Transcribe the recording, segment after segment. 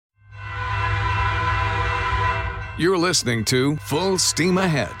You're listening to Full Steam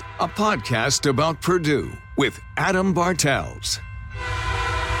Ahead, a podcast about Purdue with Adam Bartels.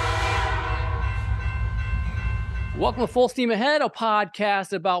 Welcome to Full Steam Ahead, a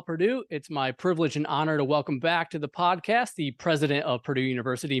podcast about Purdue. It's my privilege and honor to welcome back to the podcast the president of Purdue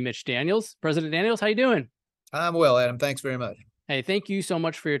University, Mitch Daniels. President Daniels, how you doing? I'm well, Adam. Thanks very much. Hey, thank you so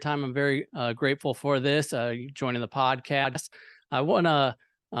much for your time. I'm very grateful for this, you joining the podcast. I want to,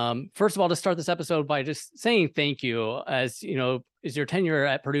 first of all, to start this episode by just saying thank you. As you know, as your tenure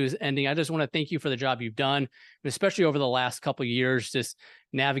at Purdue is ending, I just want to thank you for the job you've done, especially over the last couple of years, just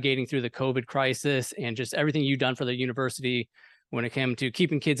navigating through the COVID crisis and just everything you've done for the university when it came to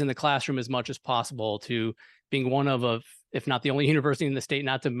keeping kids in the classroom as much as possible, to being one of if not the only university in the state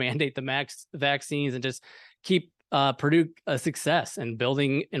not to mandate the vaccines, and just keep Purdue a success and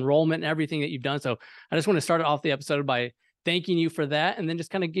building enrollment and everything that you've done. So I just want to start off the episode by thanking you for that, and then just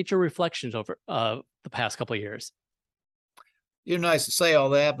kind of get your reflections over the past couple of years. You're nice to say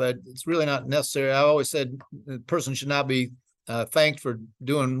all that, but it's really not necessary. I always said the person should not be thanked for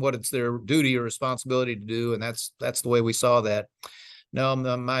doing what it's their duty or responsibility to do, and that's the way we saw that. Now,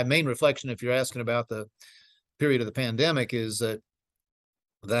 my main reflection, if you're asking about the period of the pandemic, is that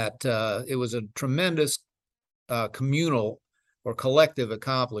it was a tremendous communal or collective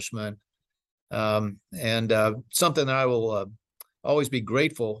accomplishment, and something that I will always be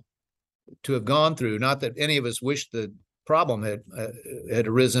grateful to have gone through. Not that any of us wished the problem had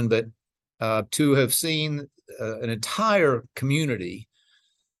arisen, but to have seen an entire community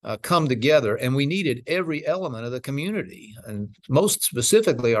come together, and we needed every element of the community, and most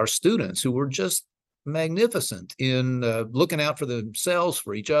specifically our students, who were just magnificent in looking out for themselves,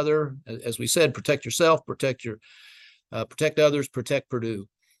 for each other. As we said, protect yourself, protect others, protect Purdue.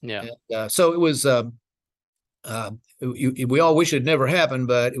 Yeah. And, so it was. We all wish it never happened,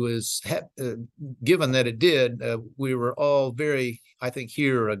 but it was given that it did. We were all very, I think,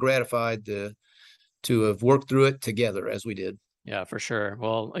 gratified to have worked through it together as we did. Yeah, for sure.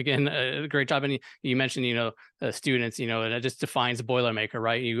 Well, again, great job. And you mentioned, students, and it just defines Boilermaker,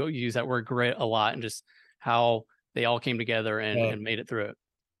 right? You use that word grit a lot, and just how they all came together and made it through it.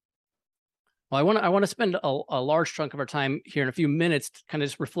 Well, I want to spend a large chunk of our time here in a few minutes kind of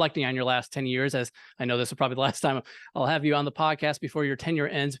just reflecting on your last 10 years, as I know this is probably the last time I'll have you on the podcast before your tenure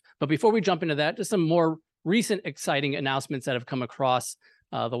ends. But before we jump into that, just some more recent exciting announcements that have come across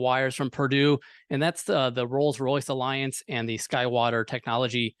the wires from Purdue, and that's the Rolls-Royce Alliance and the Skywater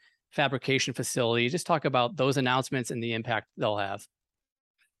Technology Fabrication Facility. Just talk about those announcements and the impact they'll have.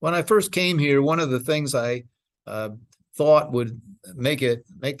 When I first came here, one of the things I thought would make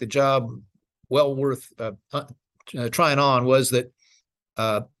the job well worth trying on was that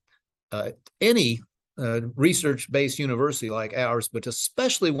any research-based university like ours, but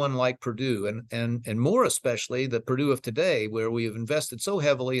especially one like Purdue, and more especially the Purdue of today, where we have invested so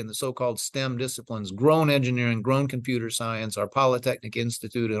heavily in the so-called STEM disciplines, grown engineering, grown computer science, our Polytechnic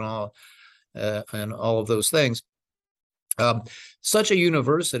Institute, and all of those things. Such a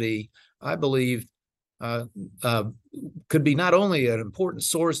university, I believe, could be not only an important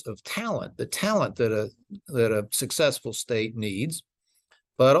source of talent, the talent that a successful state needs,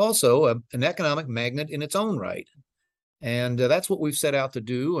 but also an economic magnet in its own right. And that's what we've set out to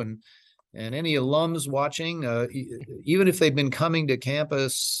do. And any alums watching, even if they've been coming to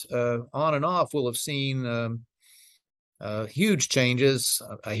campus on and off, will have seen huge changes.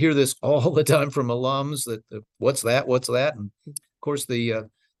 I hear this all the time from alums that what's that? And of course, the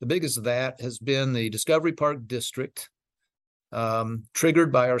biggest of that has been the Discovery Park District,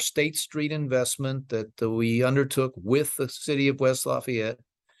 triggered by our State Street investment that we undertook with the city of West Lafayette.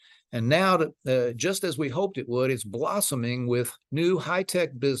 And now, just as we hoped it would, it's blossoming with new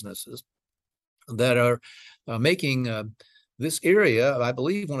high-tech businesses that are making this area, I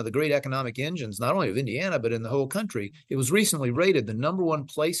believe, one of the great economic engines, not only of Indiana, but in the whole country. It was recently rated the #1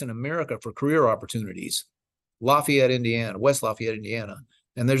 place in America for career opportunities, Lafayette, Indiana, West Lafayette, Indiana.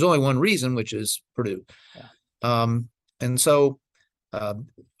 And there's only one reason, which is Purdue. Yeah. And so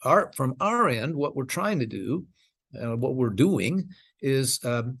from our end, what we're trying to do, what we're doing is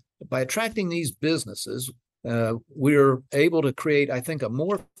by attracting these businesses, we're able to create, I think, a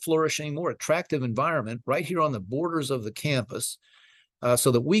more flourishing, more attractive environment right here on the borders of the campus,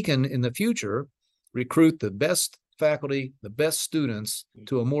 so that we can, in the future, recruit the best faculty, the best students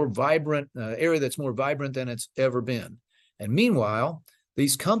to a more vibrant area that's more vibrant than it's ever been. And meanwhile,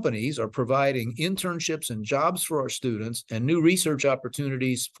 these companies are providing internships and jobs for our students and new research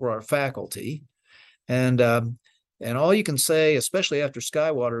opportunities for our faculty. And all you can say, especially after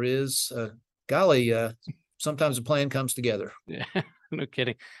Skywater, is, golly, sometimes a plan comes together. Yeah, no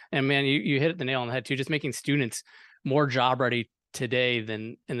kidding. And man, you hit the nail on the head too, just making students more job ready today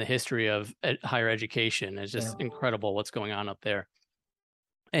than in the history of higher education. It's just incredible what's going on up there.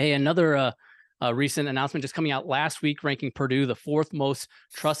 Hey, another recent announcement just coming out last week, ranking Purdue the 4th most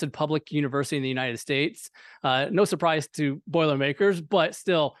trusted public university in the United States. No surprise to Boilermakers, but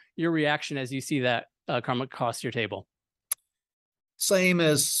still, your reaction as you see that come across your table. Same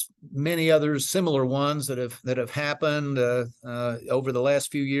as many others, similar ones that have happened over the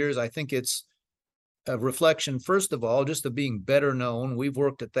last few years. I think it's a reflection, first of all, just of being better known. We've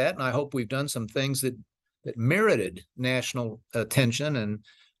worked at that, and I hope we've done some things that merited national attention and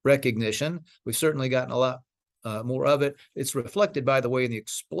recognition. We've certainly gotten a lot more of it. It's reflected, by the way, in the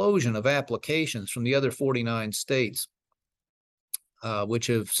explosion of applications from the other 49 states. Which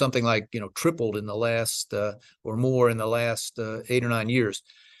have something like tripled in the last or more in the last 8 or 9 years.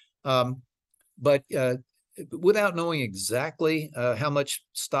 But without knowing exactly how much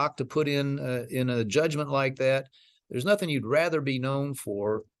stock to put in a judgment like that, there's nothing you'd rather be known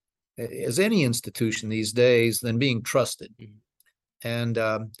for as any institution these days than being trusted. And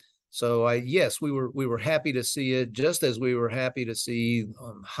so yes, we were happy to see it, just as we were happy to see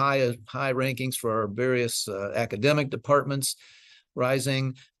high rankings for our various academic departments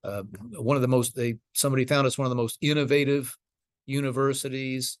rising. Somebody found us one of the most innovative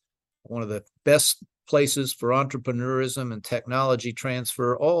universities, one of the best places for entrepreneurism and technology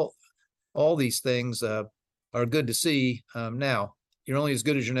transfer. All these things are good to see. Now, you're only as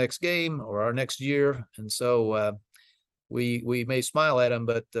good as your next game or our next year, and so we may smile at them,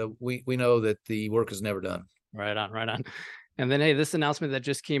 but we know that the work is never done. Right on. And then, hey, this announcement that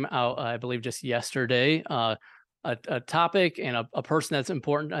just came out, I believe just yesterday, a topic and a person that's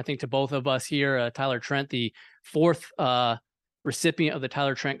important, I think, to both of us here, Tyler Trent, the 4th recipient of the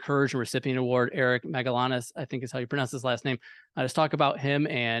Tyler Trent Courage and Recipient Award, Eric Magallanes, I think is how you pronounce his last name. Just talk about him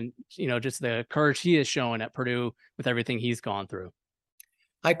and, just the courage he has shown at Purdue with everything he's gone through.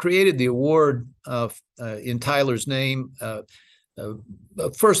 I created the award in Tyler's name,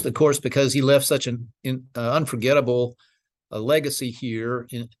 first, of course, because he left such an unforgettable legacy here,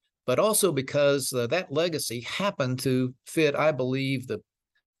 but also because that legacy happened to fit, I believe, the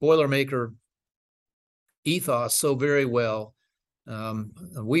Boilermaker ethos so very well.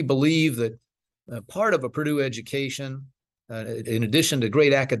 We believe that part of a Purdue education, in addition to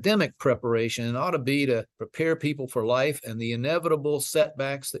great academic preparation, ought to be to prepare people for life and the inevitable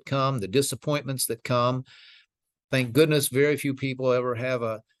setbacks that come, the disappointments that come. Thank goodness very few people ever have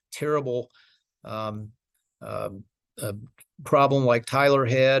a terrible problem like Tyler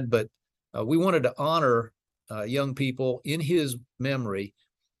had, but we wanted to honor young people in his memory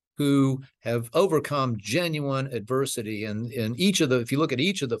who have overcome genuine adversity. And if you look at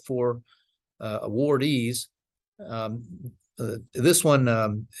each of the 4 awardees, this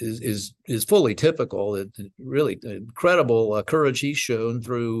one is fully typical. It really incredible courage he's shown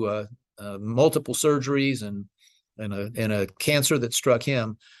through multiple surgeries and a cancer that struck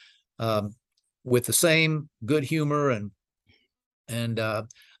him, with the same good humor and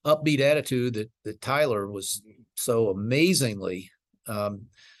upbeat attitude that Tyler was so amazingly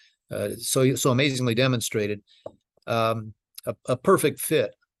demonstrated. A perfect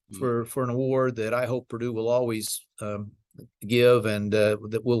fit for an award that I hope Purdue will always give, and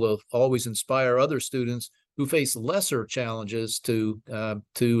that will always inspire other students who face lesser challenges to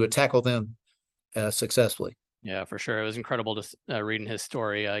tackle them successfully. Yeah, for sure. It was incredible just reading his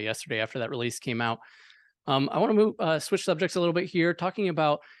story yesterday after that release came out. I want to switch subjects a little bit here, talking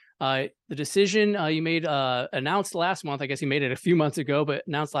about the decision you made, announced last month. I guess you made it a few months ago, but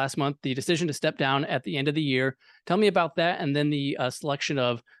announced last month, the decision to step down at the end of the year. Tell me about that, and then the selection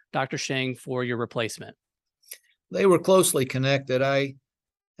of Dr. Sheng for your replacement. They were closely connected. I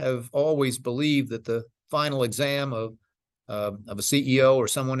have always believed that the final exam of a CEO or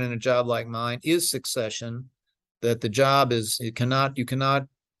someone in a job like mine is succession. That the job is, you cannot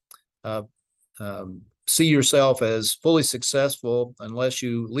see yourself as fully successful unless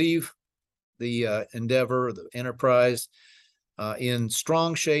you leave the endeavor, the enterprise, in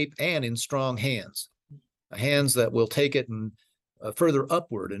strong shape and in strong hands that will take it and further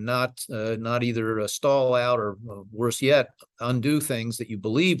upward, and not either stall out or worse yet, undo things that you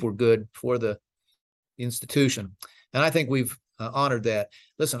believe were good for the institution. And I think we've honored that.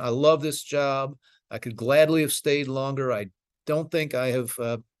 Listen, I love this job. I could gladly have stayed longer. I don't think I have.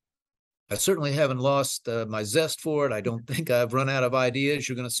 I certainly haven't lost my zest for it. I don't think I've run out of ideas.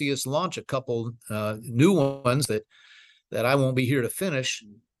 You're going to see us launch a couple new ones that I won't be here to finish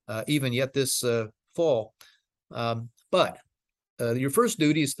even yet this fall. But your first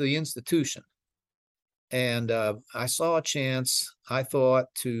duty is to the institution. And I saw a chance, I thought,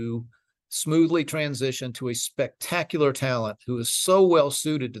 to smoothly transition to a spectacular talent who is so well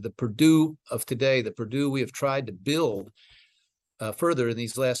suited to the Purdue of today, the Purdue we have tried to build further in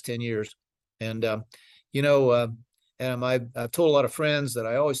these last 10 years. And, Adam, I've told a lot of friends that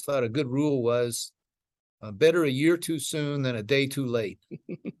I always thought a good rule was better a year too soon than a day too late.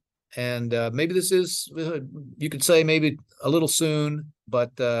 And maybe this is, you could say maybe a little soon,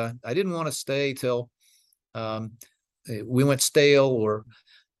 but I didn't want to stay till we went stale or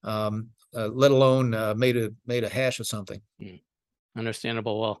let alone made a hash of something.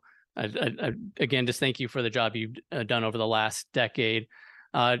 Understandable. Well, I again, just thank you for the job you've done over the last decade.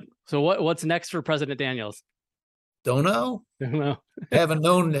 So what's next for President Daniels? Don't know. Don't know. Haven't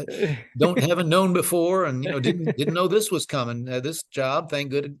known before, and didn't know this was coming. This job,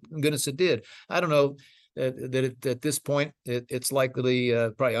 thank goodness it did. I don't know that at this point it's likely,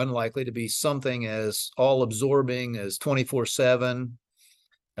 probably unlikely, to be something as all absorbing as 24/7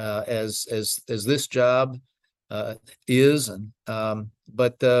 as this job is, and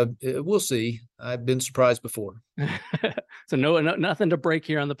but we'll see. I've been surprised before. So nothing to break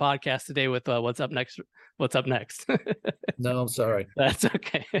here on the podcast today with what's up next. What's up next? No, I'm sorry. That's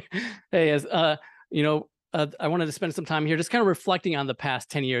okay. Hey, as I wanted to spend some time here just kind of reflecting on the past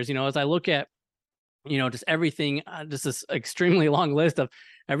 10 years. As I look at just everything, just this extremely long list of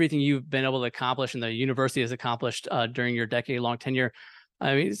everything you've been able to accomplish and the university has accomplished during your decade-long tenure.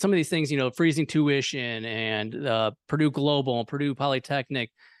 I mean, some of these things, freezing tuition and Purdue Global and Purdue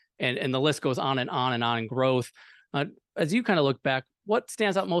Polytechnic, and the list goes on and on and on in growth. As you kind of look back, what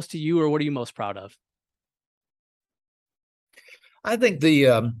stands out most to you, or what are you most proud of? I think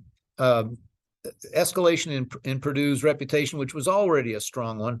the escalation in Purdue's reputation, which was already a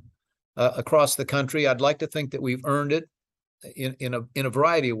strong one across the country. I'd like to think that we've earned it in a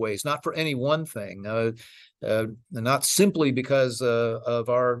variety of ways, not for any one thing, not simply because of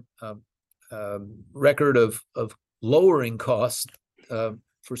our record of lowering costs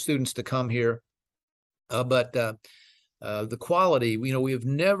for students to come here, but the quality. We have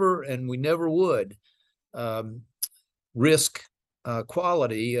never, and we never would, risk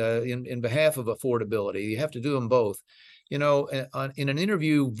quality in behalf of affordability. You have to do them both. In an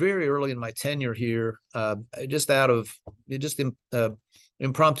interview very early in my tenure here,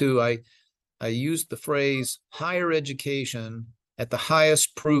 impromptu, I used the phrase higher education at the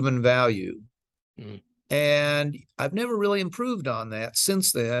highest proven value. And I've never really improved on that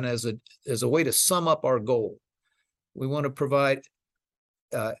since then as a way to sum up our goal. We want to provide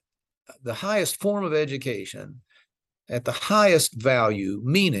the highest form of education at the highest value,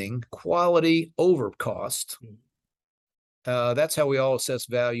 meaning quality over cost. That's how we all assess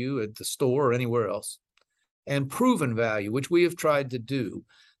value at the store or anywhere else. And proven value, which we have tried to do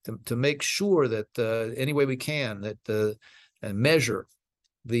to make sure that any way we can that and measure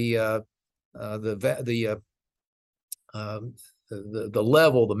the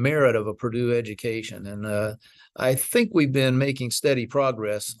level, the merit of a Purdue education. And I think we've been making steady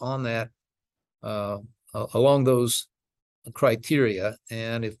progress on that along those criteria.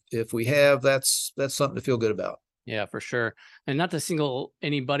 And if we have, that's something to feel good about. Yeah, for sure. And not to single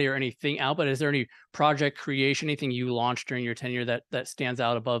anybody or anything out, but is there any project creation, anything you launched during your tenure that stands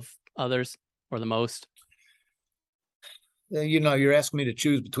out above others or the most? You're asking me to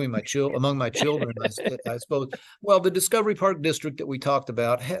choose between among my children, I suppose. Well, the Discovery Park District that we talked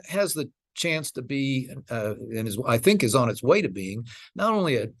about has the chance to be, I think is on its way to being, not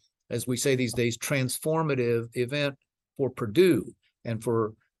only as we say these days, transformative event for Purdue and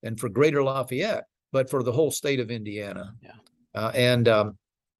for Greater Lafayette, but for the whole state of Indiana. Yeah. And I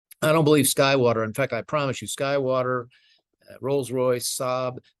don't believe Skywater. In fact, I promise you, Skywater, Rolls-Royce,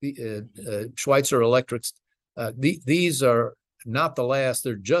 Saab, Schweitzer Electrics, these are not the last.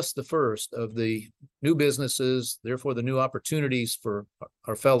 They're just the first of the new businesses, therefore the new opportunities for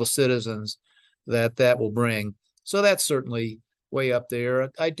our fellow citizens that will bring. So that's certainly way up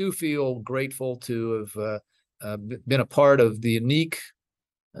there. I do feel grateful to have been a part of the unique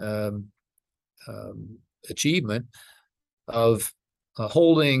achievement of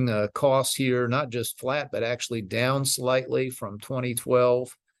holding costs here, not just flat, but actually down slightly from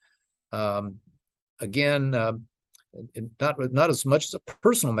 2012. Again, not as much as a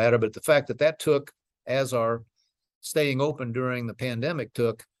personal matter, but the fact that took, as our staying open during the pandemic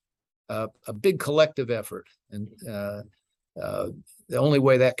took, a big collective effort. And the only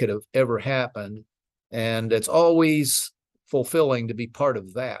way that could have ever happened. And it's always fulfilling to be part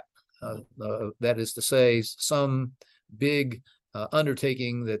of that. That is to say, some big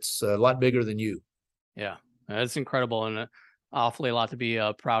undertaking that's a lot bigger than you. Yeah, that's incredible, and awfully a lot to be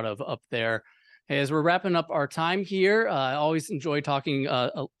proud of up there. Hey, as we're wrapping up our time here, I always enjoy talking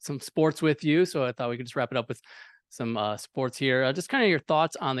some sports with you. So I thought we could just wrap it up with some sports here. Just kind of your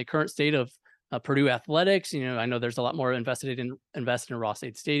thoughts on the current state of Purdue athletics. I know there's a lot more invested in Ross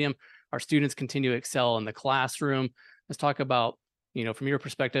State Stadium. Our students continue to excel in the classroom. Let's talk about, from your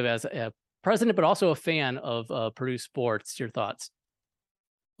perspective as a president, but also a fan of Purdue sports, your thoughts.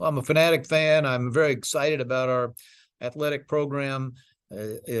 Well, I'm a fanatic fan. I'm very excited about our athletic program.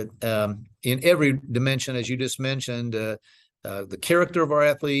 In every dimension, as you just mentioned, the character of our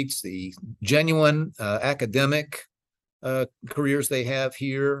athletes, the genuine academic careers they have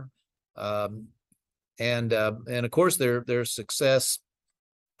here, and of course their success.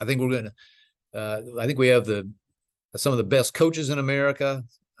 I think we have some of the best coaches in America.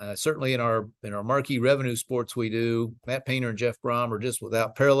 Certainly in our marquee revenue sports we do. Matt Painter and Jeff Brom are just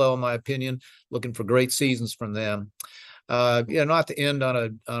without parallel, in my opinion. Looking for great seasons from them. Not to end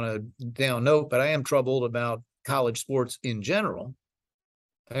on a down note, but I am troubled about college sports in general.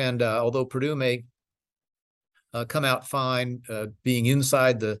 And although Purdue may come out fine, being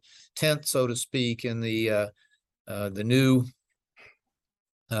inside the tent, so to speak, in the new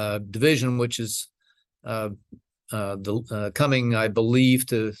division, which is coming, I believe,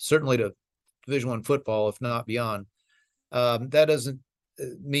 certainly to Division I football, if not beyond. That doesn't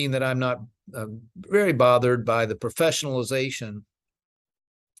mean that I'm not very bothered by the professionalization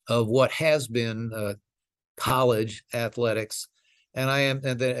of what has been college athletics, and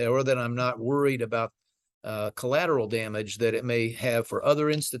that I'm not worried about collateral damage that it may have for other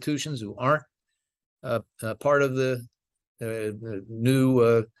institutions who aren't part of the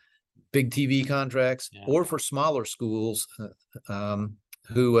new big TV contracts, or for smaller schools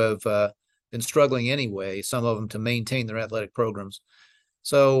who have been struggling anyway, some of them, to maintain their athletic programs.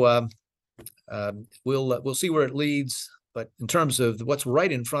 So we'll see where it leads. But in terms of what's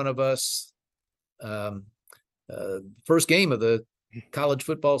right in front of us, first game of the college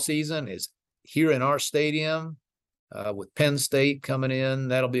football season is here in our stadium with Penn State coming in.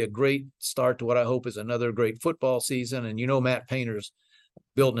 That'll be a great start to what I hope is another great football season. And Matt Painter's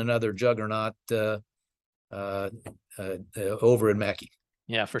building another juggernaut over in Mackey.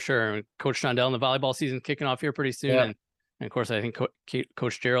 Yeah, for sure. Coach Shondell and the volleyball season kicking off here pretty soon. Yeah. And of course, I think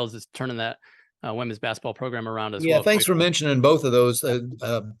Coach Gerald's is turning that women's basketball program around as well. Yeah, thanks for mentioning both of those.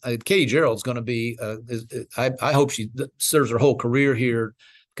 Katie Gerald's going to be, I hope she serves her whole career here,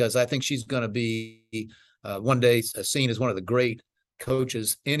 because I think she's going to be one day seen as one of the great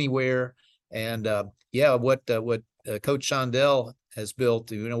coaches anywhere. And what Coach Shondell has built,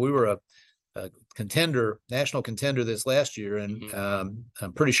 we were a contender, national contender this last year, and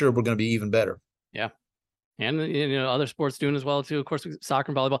I'm pretty sure we're going to be even better. Yeah. And other sports doing as well too. Of course,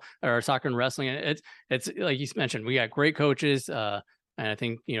 soccer and volleyball, or soccer and wrestling. It's like you mentioned, we got great coaches, and I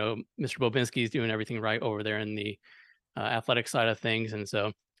think Mr. Bobinski is doing everything right over there in the athletic side of things, and so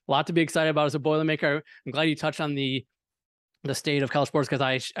a lot to be excited about as a Boilermaker. I'm glad you touched on the state of college sports, because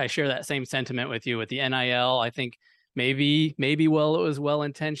I share that same sentiment with you with the NIL. I think maybe it was well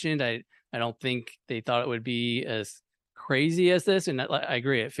intentioned. I don't think they thought it would be as crazy as this, and I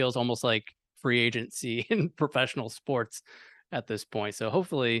agree. It feels almost like free agency in professional sports at this point. So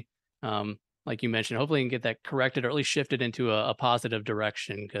hopefully, like you mentioned, hopefully you can get that corrected, or at least shifted into a positive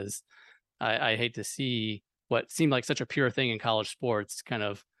direction, because I hate to see what seemed like such a pure thing in college sports kind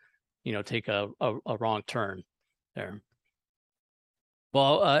of, take a wrong turn there.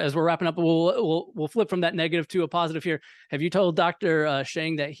 Well, as we're wrapping up, we'll flip from that negative to a positive here. Have you told Dr.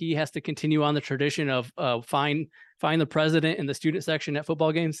 Sheng that he has to continue on the tradition of find the president in the student section at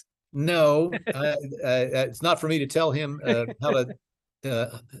football games? No, it's not for me to tell him how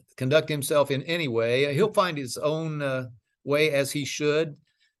to conduct himself in any way. He'll find his own way, as he should,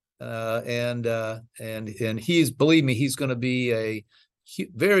 and believe me, he's going to be a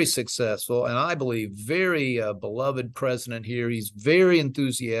very successful, and I believe very beloved president here. He's very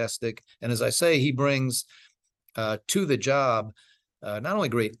enthusiastic, and as I say, he brings to the job not only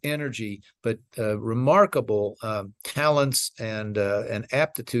great energy, but remarkable talents and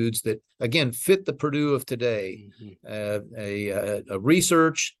aptitudes that, again, fit the Purdue of today. A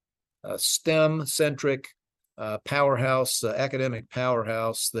research, STEM-centric powerhouse, academic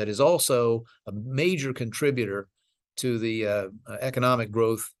powerhouse that is also a major contributor to the economic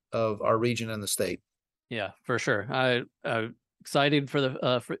growth of our region and the state. Yeah, for sure. I'm excited for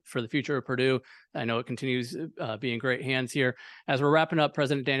the future of Purdue. I know it continues being great hands here. As we're wrapping up,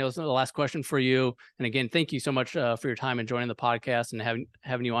 President Daniels, the last question for you. And again, thank you so much for your time and joining the podcast and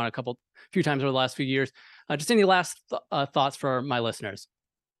having you on a few times over the last few years. Just any last thoughts for my listeners?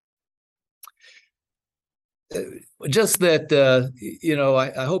 Just that,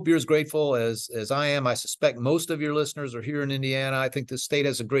 I hope you're as grateful as I am. I suspect most of your listeners are here in Indiana. I think the state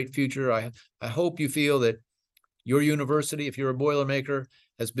has a great future. I hope you feel that your university, if you're a Boilermaker,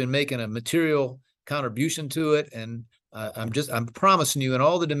 has been making a material contribution to it. And I'm promising you, in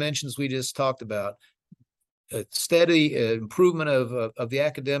all the dimensions we just talked about, a steady improvement of the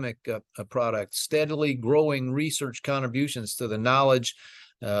academic product, steadily growing research contributions to the knowledge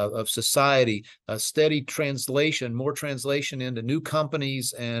of society, a steady translation, more translation into new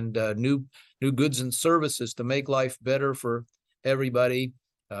companies and new goods and services to make life better for everybody,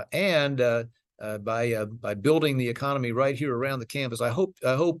 and by building the economy right here around the campus. I hope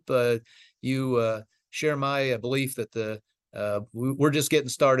you share my belief that we're just getting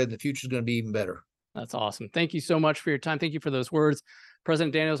started. The future is going to be even better. That's awesome. Thank you so much for your time. Thank you for those words.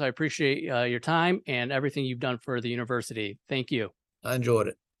 President Daniels, I appreciate your time and everything you've done for the university. Thank you. I enjoyed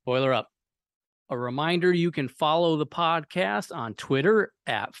it. Boiler up. A reminder, you can follow the podcast on Twitter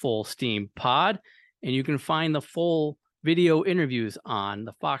at Full Steam Pod, and you can find the full video interviews on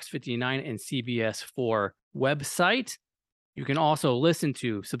the Fox 59 and CBS 4 website. You can also listen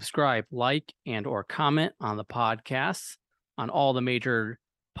to, subscribe, like, and or comment on the podcasts on all the major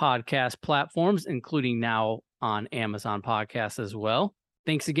podcast platforms, including now on Amazon Podcasts as well.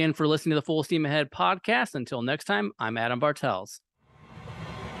 Thanks again for listening to the Full Steam Ahead podcast. Until next time, I'm Adam Bartels.